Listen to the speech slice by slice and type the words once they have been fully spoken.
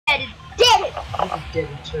headed? Dead! I'm dead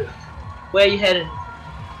too. Where are you headed?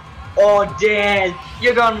 Oh, Dan,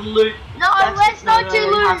 you're going to loot. No, let's not do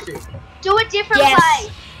loot. Do a different way.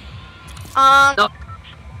 No,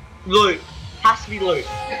 loot. Has to be loot.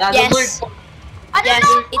 Now, yes. the loot. I don't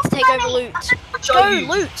know. It's take over loot. Go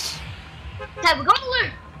loot. Okay, we're going to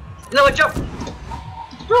loot. No, jump.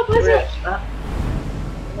 Bro, where's it? No,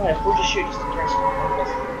 we'll just shoot just in case.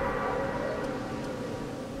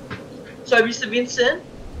 So, Mr. Vincent,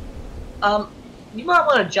 you might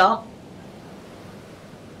want to jump.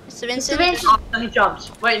 Mr. Vincent? Oh, he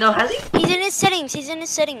jumped. Wait, no, has he? He's in his settings. He's in his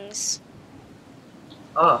settings.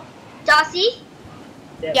 Oh. Darcy?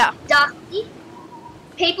 Yeah. Darcy?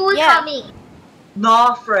 People are coming.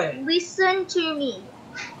 Nah, Fred. Listen to me.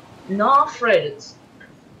 Nah, Fred. It's...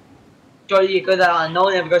 Go to that island. No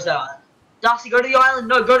one ever goes to that island. Darcy, go to the island.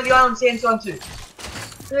 No, go to the island Sam's going to.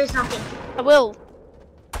 There is nothing. I will.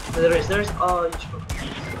 No, there is. Oh, you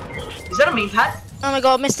should... Is that a meme pad? Oh my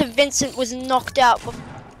god, Mr. Vincent was knocked out.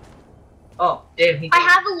 Oh, damn. I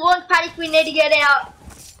have a launch pad if we need to get out.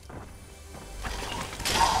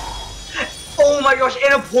 Oh my gosh,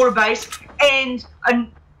 and a porta base and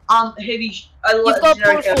an heavy. You've got a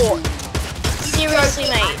porta fort. Seriously,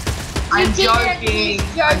 mate. I'm joking.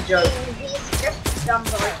 I'm joking. He's just dumb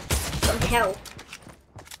boy. From hell.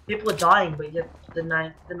 People are dying, but yet the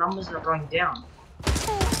numbers are not going down.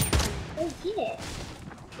 Oh yeah.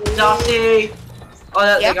 Darcy.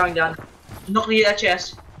 Oh, they're going down. Not near that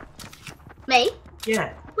chest. Me?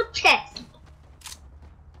 Yeah. What chest?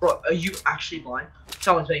 Bro, are you actually blind?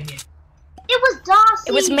 Someone's been here. It was Darcy.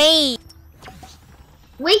 It was me.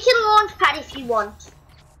 We can launch pad if you want.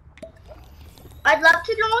 I'd love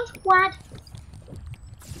to launch Brad.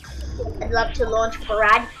 I'd love to launch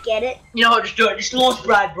Brad. Get it? You know what? Just do it. Just launch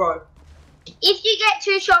Brad, bro. If you get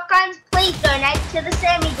 2 shotguns, please donate to the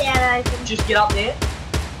Semi-Down Open. Just get up there,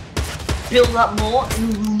 build up more,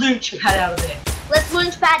 and launch pad out of there. Let's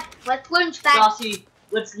launch pad. Let's launch pad. Darcy,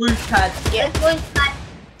 let's launch pad. Yeah. Let's launch pad.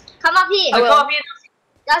 Come up here. Come up here.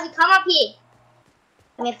 Darcy, come up here.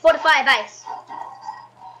 I'm gonna fortify a base.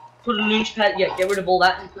 Put a launch pad. Yeah, get rid of all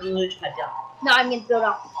that and put a launch pad down. No, I'm gonna build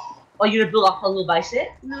up. Oh, you're gonna build up a little base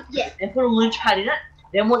there? Yeah. And put a launch pad in it.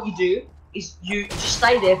 Then what you do is you just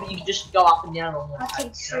stay there, but you can just go up and down on the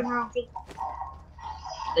launch pad.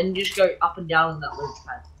 Then you just go up and down on that launch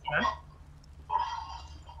pad, you know?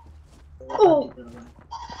 Oh.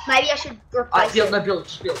 Maybe I should replace it. No, build,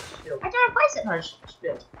 just build. I don't replace it. No, just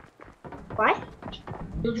build. Why?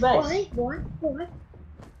 Build your base.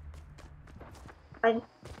 Why?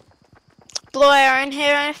 Blue iron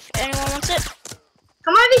here if anyone wants it.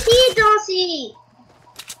 Come over here, Darcy.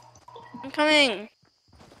 I'm coming.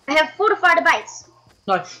 I have fortified a base.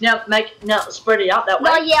 No, now spread it out that way.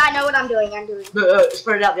 No, yeah, I know what I'm doing.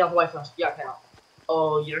 Spread it out the other way first. Yeah, okay.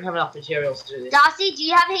 Oh, you don't have enough materials to do this. Darcy, do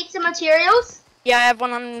you have heaps of materials? Yeah, I have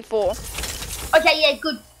 104. Okay, yeah,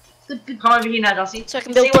 good. Come over here now, Darcy. So I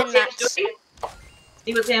can build 10 mats.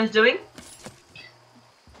 See what Sam's doing?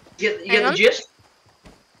 You get the gist?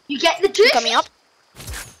 You get the juicy? Coming up.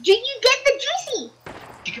 Do you get the juicy?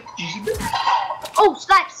 Did you get the juicy bit? Oh,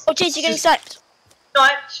 snipes. Oh, jeez, you're getting sniped.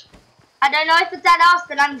 Sniped. I don't know if it's that us,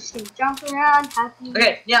 but I'm just gonna jump around.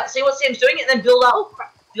 Okay, now see what Sam's doing, and then build up. Oh,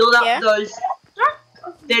 crap. Build up those.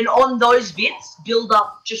 Then on those bits, build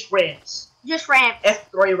up just ramps. Just ramps.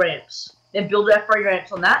 F3 ramps. Then build F3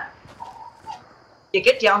 ramps on that. Yeah,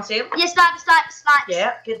 get down, Sam. Yeah, snipes.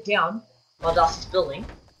 Yeah, get down while Dusty's building.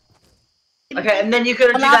 Okay, and then you're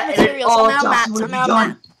gonna do that. Materials, Oh, I'm out Dusty, mats, what I'm have you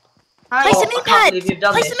out done? Place the main pad.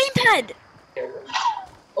 Place the main pad.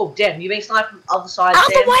 Oh, damn, you're being sniped from the other side,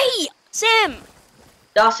 Out Sam. of the way, Sam.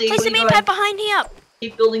 Darcy, Place the main pad behind here.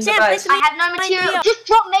 Keep building Sam, the base. I have no material. Just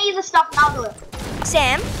drop me the stuff and I'll do it.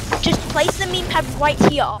 Sam, just place the main pad right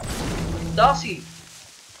here. Darcy.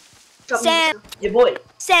 Sam. Your boy.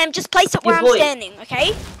 Sam, just place it where I'm standing,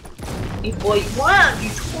 okay? Your boy. Why aren't you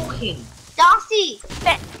talking? Darcy.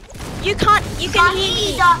 You can hear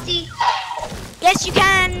me. Darcy. Yes, you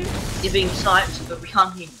can. You're being sniped, but we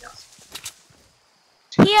can't hear you, Darcy.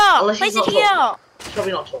 Here, place it here.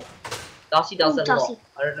 Probably not talking. Darcy does that a lot.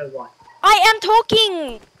 I don't know why. I am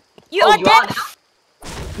talking. You are deaf.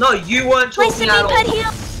 No, you weren't talking at all. Place the main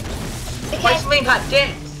pad here. Place the main pad,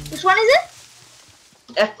 dance. Which one is it?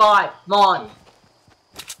 F5, come on.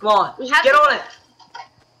 Come on, get on it.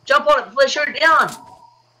 Jump on it before they shoot it down.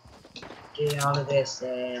 Get out of there,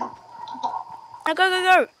 Sam. Now go.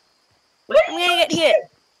 I'm gonna get hit.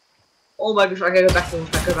 Oh my gosh, okay, go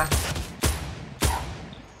back.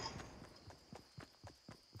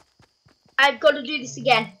 I've got to do this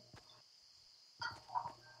again.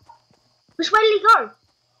 Which way did he go?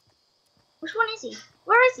 Which one is he?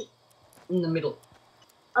 Where is he? In the middle.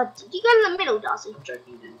 Oh, did you go in the middle, Darcy? I'm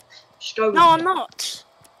joking, dude. Just go with No, me. I'm not.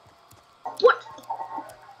 What?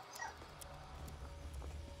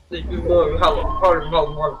 Where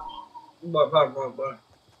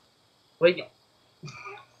you go?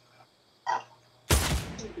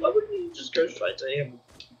 Why wouldn't you just go straight to him?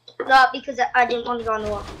 No, because I didn't want to go on the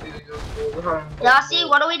wall. Darcy,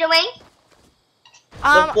 what are we doing?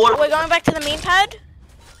 We're going back to the meme pad.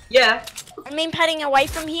 Yeah. I'm meme padding away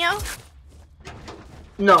from here.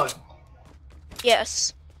 No.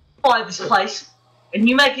 Yes. Buy this place, and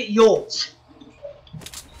you make it yours.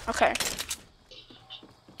 Okay.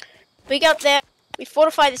 We go up there. We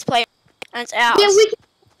fortify this place, and it's ours. Then we can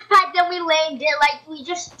pad, then we land it, like we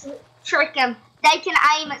just trick them. They can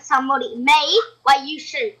aim at somebody, me, while you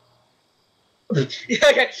shoot. Yeah,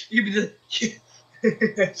 okay. You be the.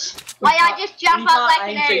 Why I just jump up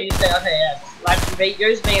like an egg. So you say, okay, yeah. Like if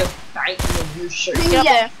yours me a bait and then you shoot. Get up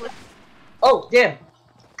there. Oh damn!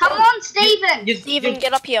 Come on, Steven. Steven,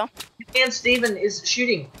 get up here. Your man Steven is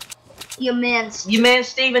shooting. Your man. Your man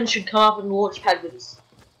Steven should come up and launch pad with us.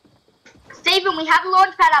 Steven, we have a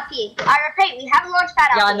launch pad up here. I repeat, we have a launch pad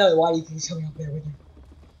up here. Yeah, I know. Why do you think he's coming up there with you?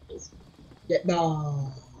 Yeah,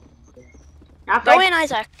 no. Go in,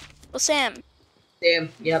 Isaac. Or Sam. Sam.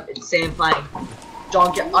 Yep, it's Sam playing.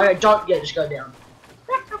 John, yeah, just go down.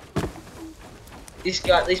 These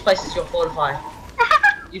places you're fortified.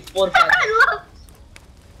 You fortified.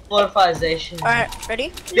 Fortification. Alright,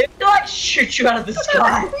 ready? They like shoot you out of the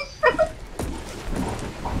sky.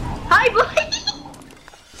 Hi, boy.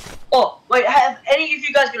 Oh, wait, have any of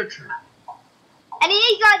you guys got a trap? Any of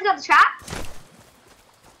you guys got the trap?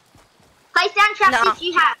 Place down traps No. if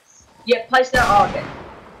you have. Yeah, place down. Oh, okay.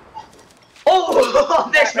 Oh,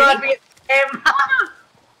 they're sniping at him.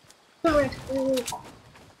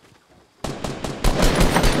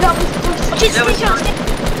 Just That was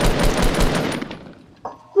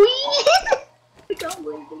stick on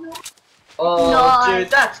fun. Oh, Nice. dude,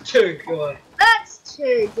 that's too good. That's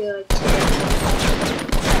too good.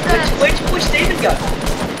 Where'd Steven go?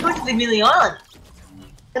 Where's the Millie Island?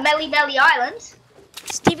 The Melly Belly Island.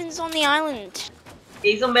 Steven's on the island.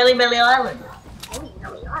 He's on Melly Island. Melly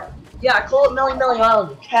Belly Island. Yeah, I call it Melly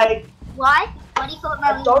Island, okay? Why? Why do you call it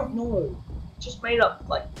Melly? I don't know. Just made up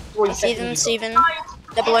like 3 seconds. Steven, ago.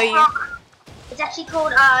 they're below you. It's actually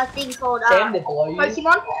called a thing called Damn, they're below you.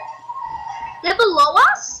 Pokemon. They're below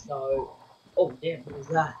us? No. Oh, damn, what was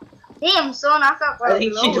that? Damn, son, I thought I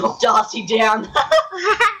think you knocked Darcy down.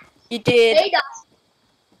 You did. Hey, Darcy.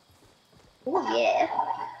 Oh yeah.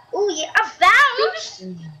 Oh yeah, I found. Just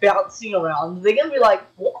bouncing around. They're gonna be like,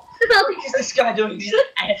 what is this guy doing? He's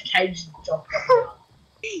like AFK just jumping around.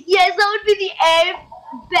 Yes, that would be the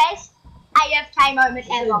best AFK moment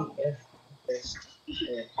ever.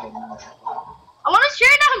 I want to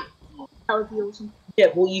shoot him. That would be awesome. Yeah,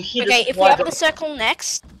 well, you hit Okay, us if we right have the circle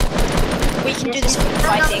next, we can do this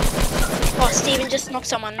fighting. Oh, Steven just knocked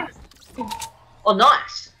someone. Oh,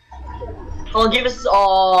 nice. Oh, give us.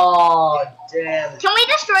 Oh, damn. Can we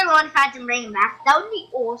destroy launchpads and bring them back? That would be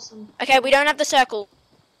awesome. Okay, we don't have the circle.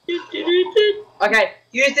 Okay,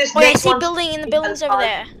 use this Oh, yeah, I next see one. building in the buildings over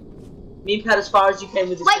there. Meme pad as far as you can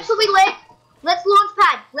with this. Wait till we live. Let's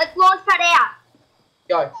launchpad. Let's launchpad out.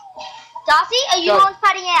 Go. Darcy, are you Go.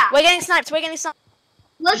 launchpadding out? We're getting sniped, we're getting sniped.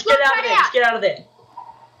 Let's Just get out of launchpad there. Just get out of there.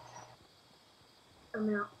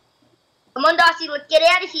 I'm out. Come on, Darcy, let's get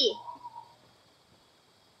out of here.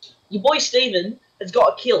 Your boy Steven has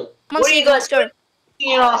got a kill. Come on, What are you Steven, guys let's go.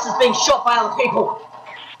 Your ass is being shot by other people.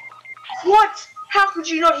 What? How could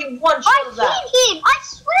you not hit one shot of that? I hit him. I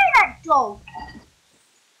swear that dog.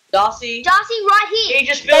 Darcy, Darcy, right can here. you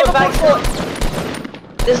just feel it back?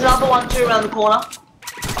 There's another one too around the corner.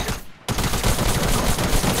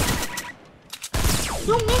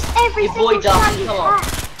 You'll miss every Your boy single Darcy, shot you come on.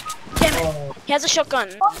 have. Damn it. He has a shotgun.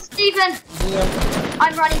 Oh, Steven, Yeah.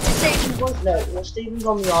 I'm running to save you, boy. No, well, Steven's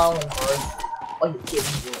on the island, bro. Oh, you're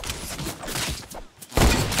kidding me.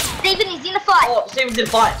 Steven, he's in a fight. Oh, Steven's in a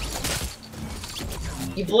fight.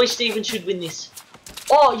 Your boy Steven should win this.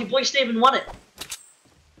 Oh, your boy Steven won it.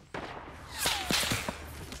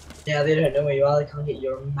 Now they don't know where you are. They can't get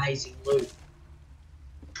your amazing loot.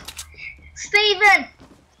 Steven,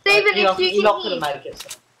 Steven, You're if you you're not can gonna hear. make it.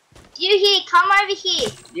 So. You here, come over here.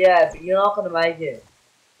 Yeah, but you're not gonna make it.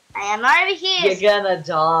 I am over here. You're gonna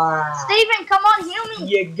die. Steven, come on, heal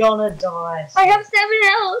me. You're gonna die. I have 7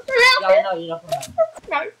 health. Yeah, I know you're not gonna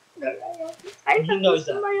make it. No, I have this. I He have knows this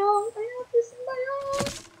in that. my arm. I have this in my arm.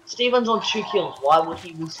 Steven's on 2 kills. Why would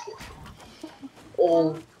he risk it?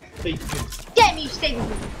 All big kills. Damn you, Steven.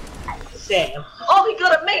 Sam. Oh, he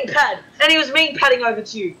got a mean pad, and he was mean padding over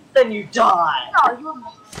to you. Then you die. No, you were mean.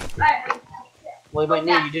 Right. Well, he went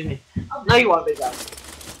near you, didn't he? No, you won't be, guys.